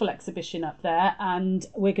beautiful exhibition up there, and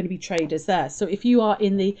we're going to be traders there. So if you are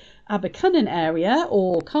in the Abercynon area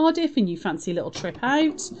or Cardiff and you fancy a little trip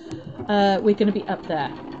out, we're going to be up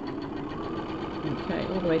there. Okay,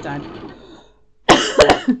 all the way down.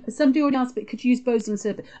 Somebody already asked, but could you use Bosal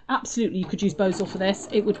instead of... Absolutely, you could use Bosal for this.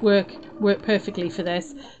 It would work perfectly for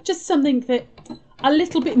this. Just something that a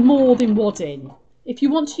little bit more than wadding. If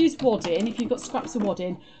you want to use wadding, if you've got scraps of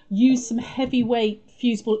wadding, use some heavyweight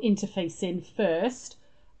fusible interfacing first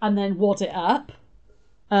and then wad it up.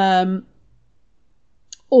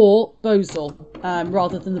 Or Bosal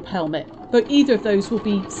rather than the pelmet. But either of those will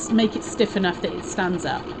make it stiff enough that it stands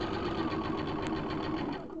up.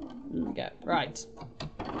 There we go. Right.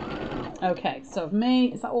 Okay, so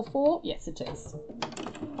me, is that all 4? Yes, it is.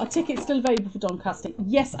 Our ticket's still available for Doncaster.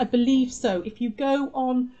 Yes, I believe so. If you go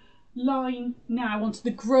online now onto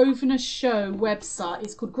the Grosvenor Show website,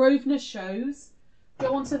 it's called Grosvenor Shows.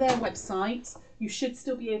 Go onto their website. You should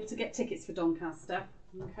still be able to get tickets for Doncaster.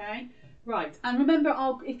 Okay, right. And remember,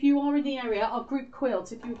 if you are in the area, our group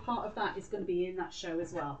quilt, if you're part of that, is going to be in that show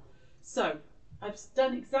as well. So I've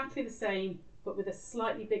done exactly the same, but with a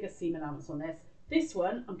slightly bigger seam allowance on this. This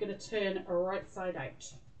one, I'm going to turn right side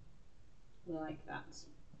out, like that.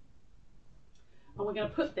 And we're going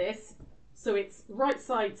to put this so it's right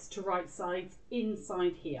sides to right sides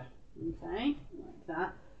inside here. Okay, like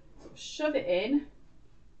that. So shove it in.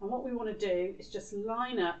 And what we want to do is just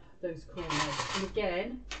line up those corners. And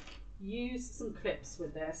again, use some clips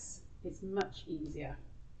with this. It's much easier.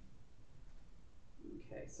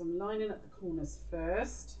 Okay, so I'm lining up the corners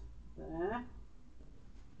first. There.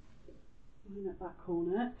 Line up that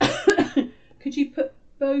corner. Could you put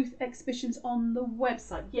both exhibitions on the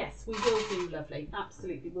website? Yes, we will do, lovely.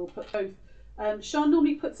 Absolutely, we'll put both. Sean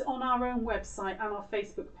normally puts it on our own website and our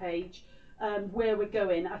Facebook page where we're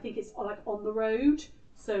going. I think it's like on the road,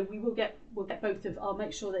 so we'll get both of. I'll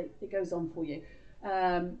make sure that it goes on for you.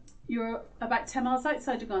 You're about 10 miles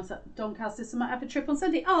outside of Doncaster, so might have a trip on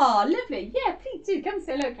Sunday. Ah, lovely. Yeah, please do come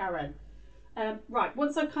say hello, Karen. Right,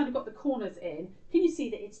 once I've kind of got the corners in, can you see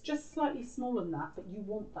that it's just slightly smaller than that, but you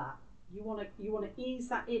want that. You want to ease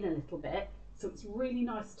that in a little bit, so it's really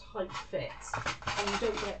nice tight fit, and you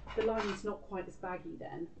don't get, the lining's not quite as baggy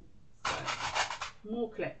then. So,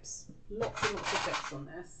 more clips, lots and lots of clips on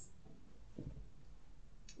this.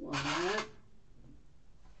 One minute.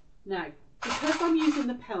 Now, because I'm using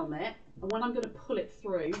the pelmet, and when I'm going to pull it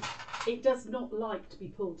through, it does not like to be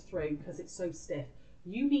pulled through because it's so stiff.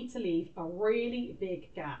 You need to leave a really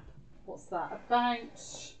big gap. What's that?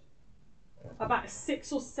 About a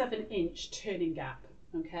 6 or 7 inch turning gap.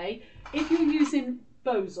 Okay. If you're using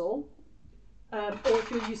Bosal, or if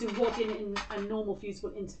you're using wadding in a normal fusible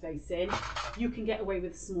interfacing, you can get away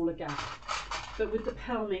with a smaller gap. But with the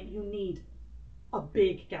pelmet, you need a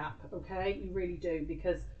big gap. Okay, you really do,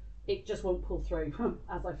 because it just won't pull through.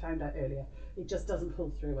 As I found out earlier, it just doesn't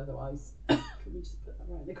pull through otherwise. Let me just put that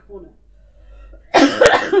right in the corner.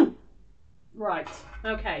 Right,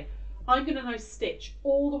 okay, I'm going to now stitch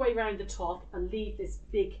all the way around the top and leave this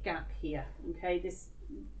big gap here. Okay,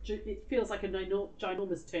 it feels like a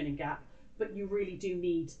ginormous turning gap, but you really do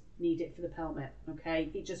need it for the pelmet. Okay,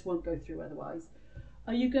 it just won't go through otherwise.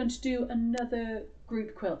 Are you going to do another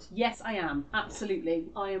group quilt? Yes, I am. Absolutely.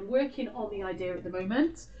 I am working on the idea at the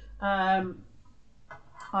moment. I've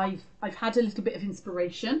had a little bit of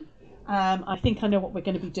inspiration. I think I know what we're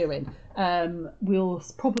going to be doing. We'll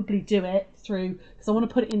probably do it through, because I want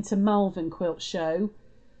to put it into Malvern Quilt Show.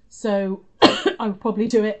 So I'll probably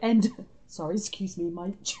do it sorry, excuse me,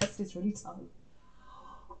 my chest is really tight.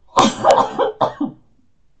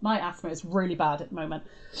 My asthma is really bad at the moment.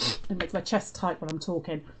 It makes my chest tight when I'm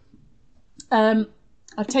talking.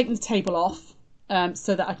 I've taken the table off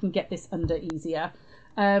so that I can get this under easier.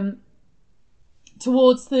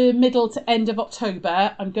 Towards the middle to end of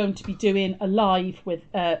October, I'm going to be doing a live with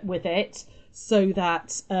it, so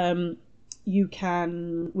that we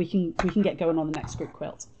can get going on the next group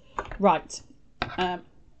quilt. Right,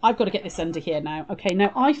 I've got to get this under here now. Okay,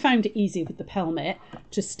 now I found it easy with the pelmet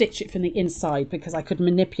to stitch it from the inside because I could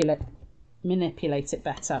manipulate it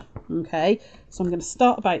better. Okay, so I'm going to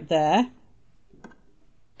start about there.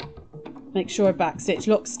 Make sure I back stitch,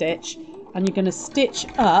 lock stitch, and you're going to stitch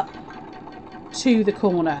up to the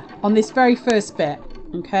corner on this very first bit.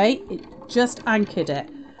 Okay, it just anchored it.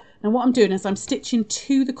 Now what I'm doing is I'm stitching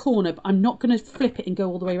to the corner, but I'm not going to flip it and go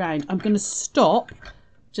all the way around. I'm going to stop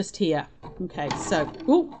just here. Okay, so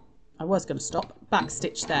I was going to stop, back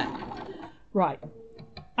stitch there. Right,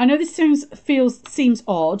 I know this seems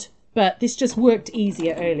odd, but this just worked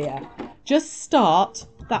easier earlier. Just start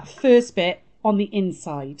that first bit on the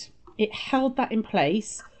inside. It held that in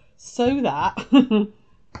place so that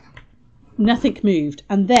nothing moved,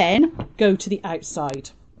 and then go to the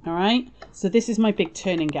outside. All right, so this is my big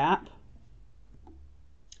turning gap.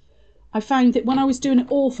 I found that when I was doing it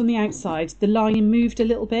all from the outside, the line moved a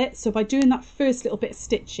little bit. So by doing that first little bit of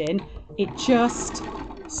stitching, it just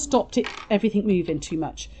stopped everything moving too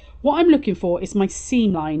much. What I'm looking for is my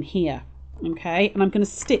seam line here. Okay, and I'm going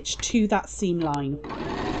to stitch to that seam line.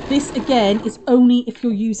 This again is only if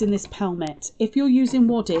you're using this pelmet. If you're using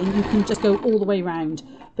wadding, you can just go all the way around,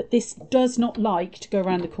 but this does not like to go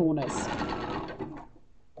around the corners.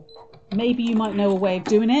 Maybe you might know a way of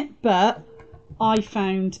doing it, but I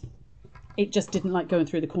found it just didn't like going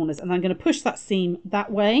through the corners. And I'm going to push that seam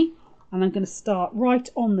that way, and I'm going to start right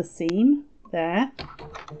on the seam there,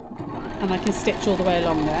 and I can stitch all the way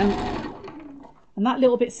along then. And that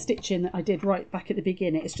little bit of stitching that I did right back at the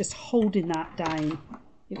beginning is just holding that down.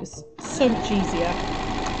 It was so much easier.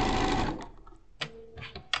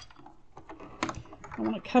 I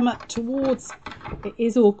want to come up towards, it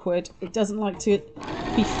is awkward. It doesn't like to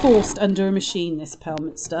be forced under a machine, this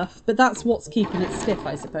pelmet stuff, but that's what's keeping it stiff,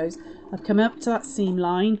 I suppose. I've come up to that seam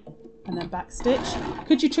line and then back stitch.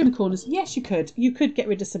 Could you trim the corners? Yes, you could. You could get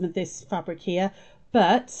rid of some of this fabric here,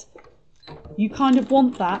 but you kind of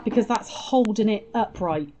want that because that's holding it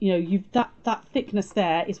upright. You know, that thickness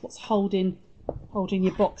there is what's holding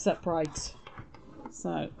your box upright.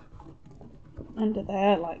 So under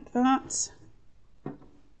there like that.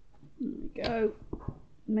 There we go.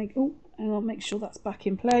 And I'll make sure that's back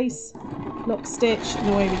in place. Lock stitch,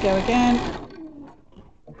 and away we go again.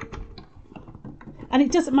 And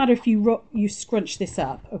it doesn't matter if you scrunch this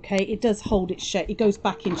up, okay? It does hold its shape. It goes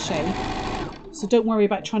back in shape. So don't worry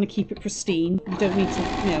about trying to keep it pristine. You don't need to,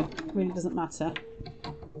 you know, it really doesn't matter.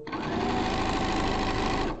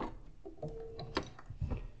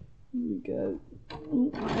 Here we go. Ooh,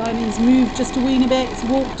 that lining's moved just a weeny bit. It's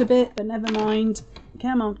warped a bit, but never mind.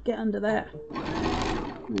 Come on, get under there.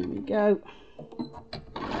 There we go.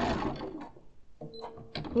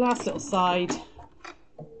 Last little side.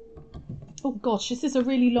 Oh gosh, this is a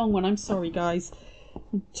really long one. I'm sorry, guys.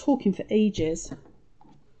 I'm talking for ages.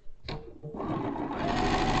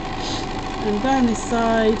 And down this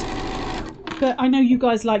side. But I know you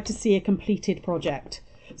guys like to see a completed project.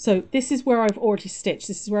 So this is where I've already stitched.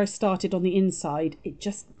 This is where I started on the inside. It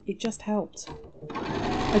just helped.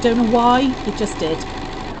 I don't know why, it just did.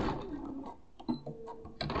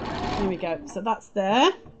 There we go. So that's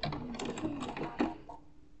there.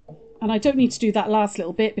 And I don't need to do that last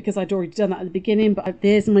little bit because I'd already done that at the beginning, but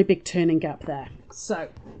there's my big turning gap there. So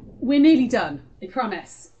we're nearly done, I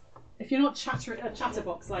promise. If you're not a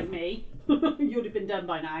chatterbox like me, you would have been done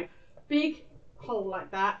by now. Big hole like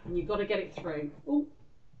that, and you've got to get it through. Oh,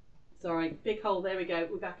 sorry, big hole, there we go.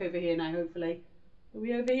 We're back over here now, hopefully. Are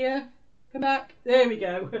we over here? Come back. There we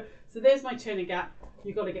go. So there's my turning gap.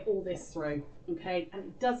 You've got to get all this through, okay? And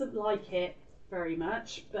it doesn't like it very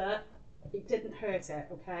much, but it didn't hurt it,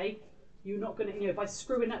 okay? You're not going to, you know, by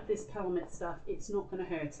screwing up this pelmet stuff, it's not going to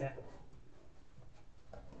hurt it.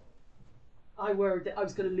 I worried that I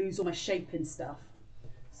was going to lose all my shaping stuff.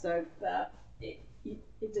 So, but it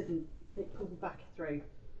didn't. It pulled back through.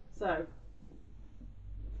 So,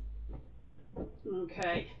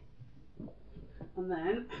 Okay, and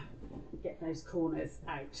then get those corners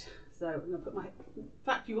out. So I'm going to put my, in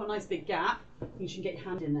fact you've got a nice big gap, you should get your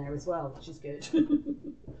hand in there as well, which is good.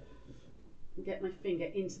 Get my finger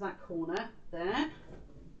into that corner there,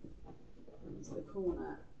 into the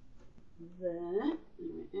corner there,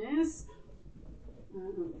 there it is.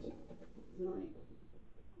 And right,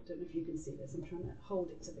 I don't know if you can see this, I'm trying to hold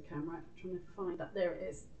it to the camera, I'm trying to find that, there it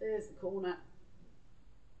is, there's the corner.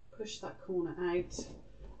 Push that corner out,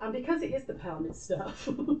 and because it is the pelmet stuff,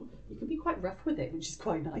 you can be quite rough with it, which is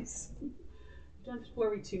quite nice. You don't have to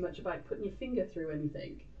worry too much about putting your finger through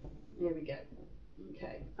anything. There we go.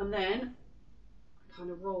 Okay, and then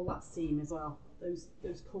kind of roll that seam as well, those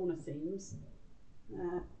corner seams.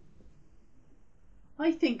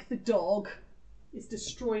 I think the dog is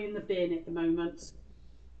destroying the bin at the moment.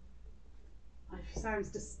 It sounds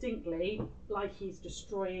distinctly like he's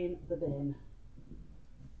destroying the bin.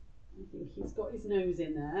 I think he's got his nose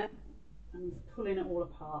in there and he's pulling it all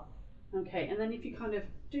apart. Okay, and then if you kind of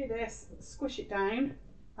do this, squish it down,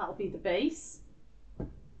 that'll be the base.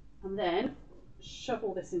 And then shove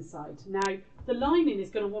all this inside. Now, the lining is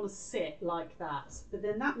going to want to sit like that, but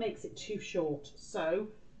then that makes it too short. So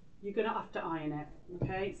you're going to have to iron it.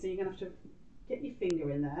 Okay, so you're going to have to get your finger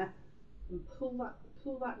in there and pull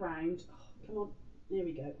that round. Oh, come on, there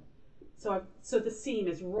we go. So the seam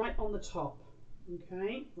is right on the top.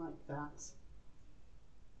 Okay, like that.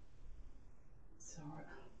 Sorry.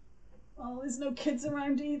 Oh, there's no kids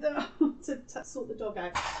around either to sort the dog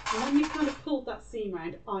out. And when you've kind of pulled that seam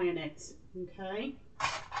round, iron it. Okay,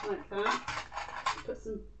 like that.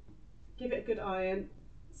 Give it a good iron.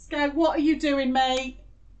 Scout, what are you doing, mate?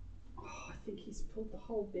 Oh, I think he's pulled the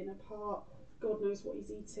whole bin apart. God knows what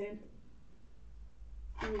he's eating.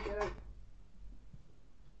 There we go.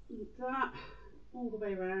 Like that, all the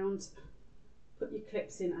way around. Put your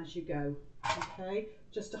clips in as you go, okay?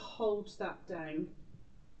 Just to hold that down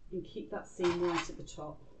and keep that seam right at the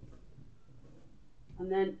top.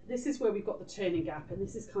 And then this is where we've got the turning gap, and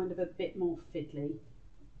this is kind of a bit more fiddly.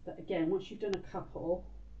 But again, once you've done a couple,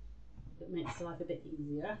 it makes life a bit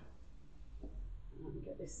easier. And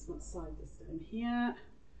get this, let's slide this down here.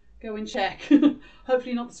 Go and check.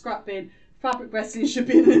 Hopefully not the scrap bin. Fabric wrestling should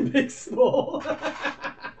be an Olympic sport.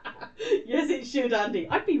 Yes, it should, Andy.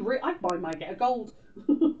 I'd buy mine, get a gold.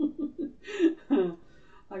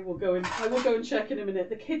 I will go and check in a minute.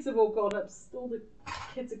 The kids have all gone up. All the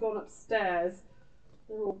kids have gone upstairs.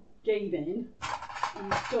 They're all gaming,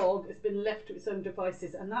 and the dog has been left to its own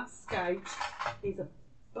devices. And that Scout is a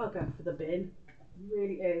bugger for the bin. It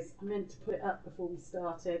really is. I meant to put it up before we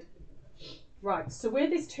started. Right. So where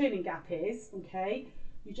this turning gap is, okay,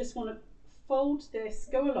 you just want to fold this,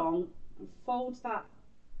 go along, and fold that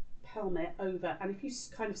pelmet over, and if you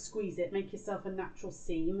kind of squeeze it, make yourself a natural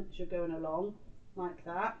seam as you're going along, like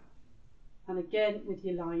that. And again with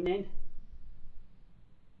your lining,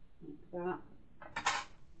 like that.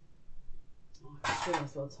 Oh, I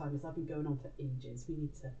realise what time is. I've been going on for ages. We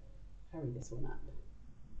need to hurry this one up.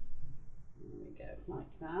 There we go,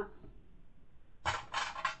 like that.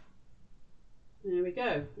 There we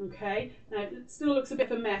go. Okay, now it still looks a bit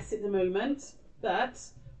of a mess at the moment, but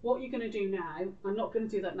what you're going to do now, I'm not going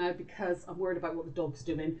to do that now because I'm worried about what the dog's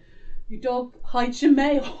doing. Your dog hides your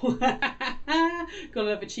mail. Gotta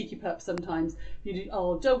love a cheeky pup sometimes. You do,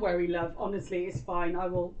 oh, don't worry, love. Honestly, it's fine.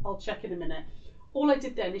 I'll check in a minute. All I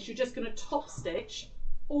did then is you're just going to top stitch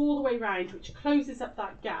all the way around, which closes up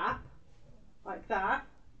that gap, like that.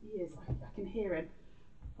 He is, I can hear him.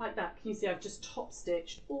 Like that. Can you see I've just top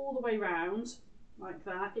stitched all the way around, like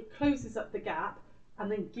that. It closes up the gap, and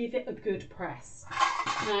then give it a good press.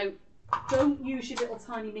 Now, don't use your little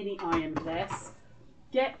tiny mini iron for this.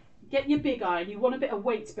 Get your big iron. You want a bit of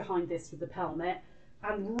weight behind this with the pelmet,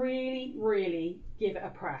 and really, really give it a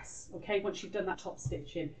press. Okay, once you've done that top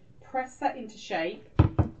stitching, press that into shape,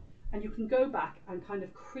 and you can go back and kind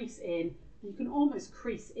of crease in. You can almost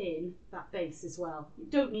crease in that base as well. You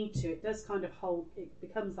don't need to. It does kind of hold. It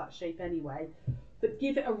becomes that shape anyway. But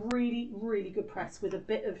give it a really, really good press with a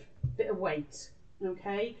bit of weight.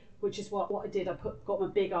 Okay, which is what I did. I got my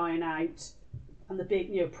big iron out and the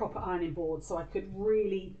big, proper ironing board, so I could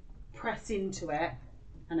really press into it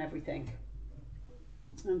and everything.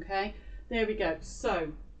 Okay, there we go.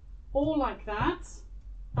 So all like that,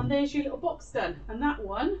 and there's your little box done. And that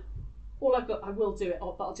one, all I've got, I will do it,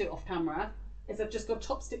 but I'll do it off camera, is I've just got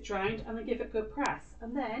top stitch round and then give it a good press,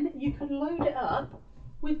 and then you can load it up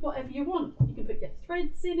with whatever you want. You can put your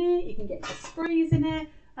threads in it, you can get your sprays in it,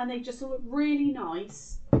 and they just look really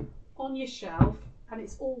nice on your shelf, and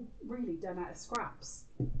it's all really done out of scraps.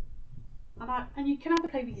 And you can have a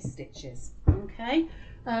play with your stitches, okay?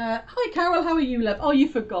 Hi Carol, how are you, love? Oh, you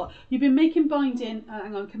forgot. You've been making binding.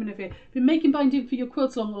 Hang on, coming over here. Been making binding for your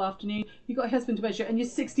quilts along all afternoon. You got a husband to measure, and you're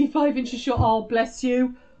 65 inches short. Oh, bless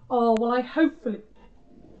you. Oh, well, I hopefully.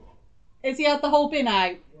 Has he had the whole bin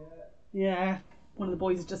out? Yeah. One of the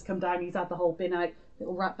boys has just come down. He's had the whole bin out.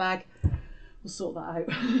 Little rat bag. We'll sort that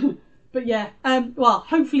out. But yeah. Well,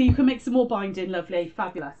 hopefully you can make some more binding. Lovely,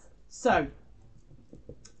 fabulous. So,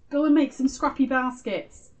 go and make some scrappy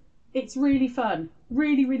baskets. It's really fun.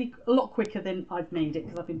 Really a lot quicker than I've made it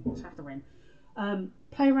because I've been chattering.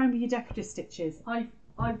 Play around with your decorative stitches. I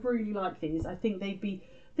really like these. I think they'd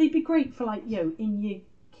be great for, like, you know, in your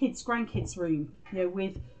grandkids room, you know,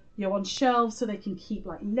 with, you know, on shelves so they can keep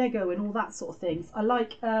like Lego and all that sort of things. I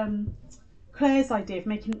like Claire's idea of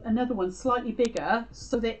making another one slightly bigger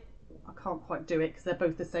so that I can't quite do it because they're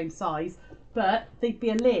both the same size, but they'd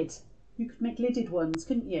be a lid. You could make lidded ones,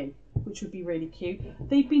 couldn't you? Which would be really cute.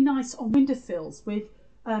 They'd be nice on windowsills with,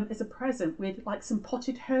 as a present, with like some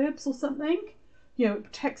potted herbs or something. You know, it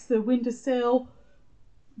protects the windowsill,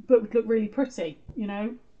 but would look really pretty, you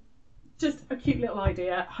know. Just a cute little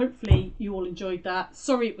idea. Hopefully you all enjoyed that.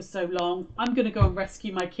 Sorry it was so long. I'm going to go and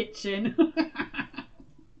rescue my kitchen.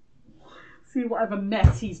 See whatever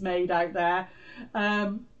mess he's made out there.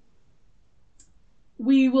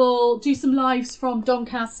 We will do some lives from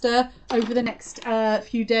Doncaster over the next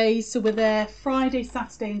few days. So we're there Friday,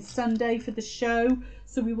 Saturday and Sunday for the show.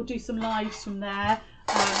 So we will do some lives from there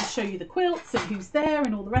and show you the quilts and who's there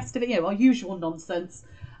and all the rest of it. You know, our usual nonsense.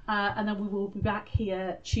 And then we will be back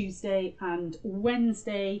here Tuesday and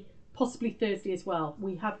Wednesday, possibly Thursday as well.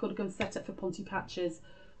 We have got to go and set up for Ponty Patches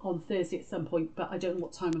on Thursday at some point, but I don't know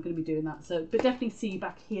what time I'm going to be doing that. So, but definitely see you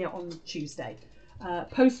back here on Tuesday.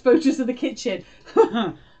 Post photos of the kitchen.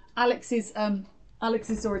 Alex is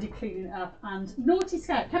already cleaning it up. And Naughty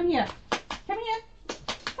Scout, come here. Come here.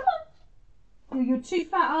 Come on. Oh, you're too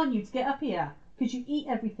fat, aren't you, to get up here? Because you eat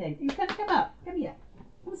everything. You can come up. Come here.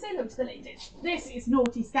 Come and say hello to the ladies. This is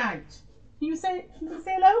Naughty Scout. Can you say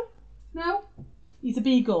hello? No? He's a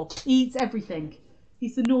beagle. He eats everything.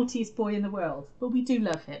 He's the naughtiest boy in the world. But we do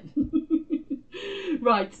love him.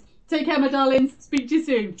 Right. Take care, my darlings. Speak to you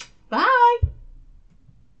soon. Bye.